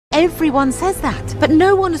Everyone says that, but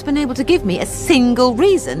no one has been able to give me a single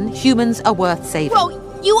reason humans are worth saving. Well,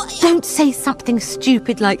 you... Don't say something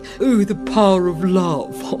stupid like, oh, the power of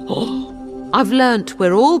love. I've learnt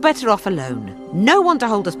we're all better off alone. No one to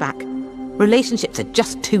hold us back. Relationships are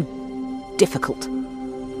just too difficult.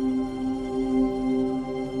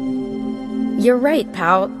 You're right,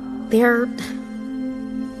 pal. They're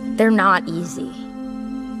not easy.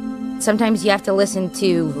 Sometimes you have to listen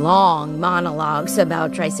to long monologues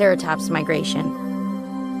about Triceratops migration.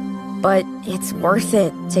 But it's worth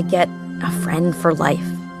it to get a friend for life.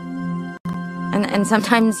 And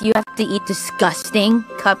sometimes you have to eat disgusting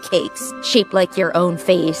cupcakes shaped like your own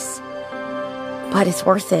face. But it's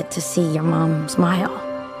worth it to see your mom smile.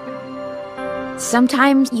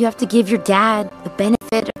 Sometimes you have to give your dad the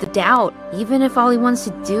benefit of the doubt, even if all he wants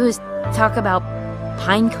to do is talk about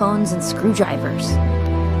pine cones and screwdrivers.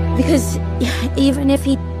 Because even if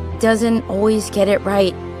he doesn't always get it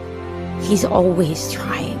right, he's always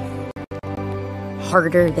trying.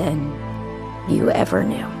 Harder than you ever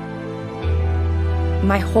knew.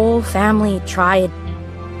 My whole family tried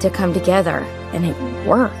to come together, and it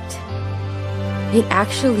worked. It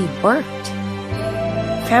actually worked.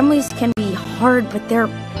 Families can be hard, but they're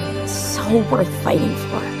so worth fighting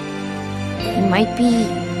for. It might be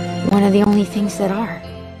one of the only things that are.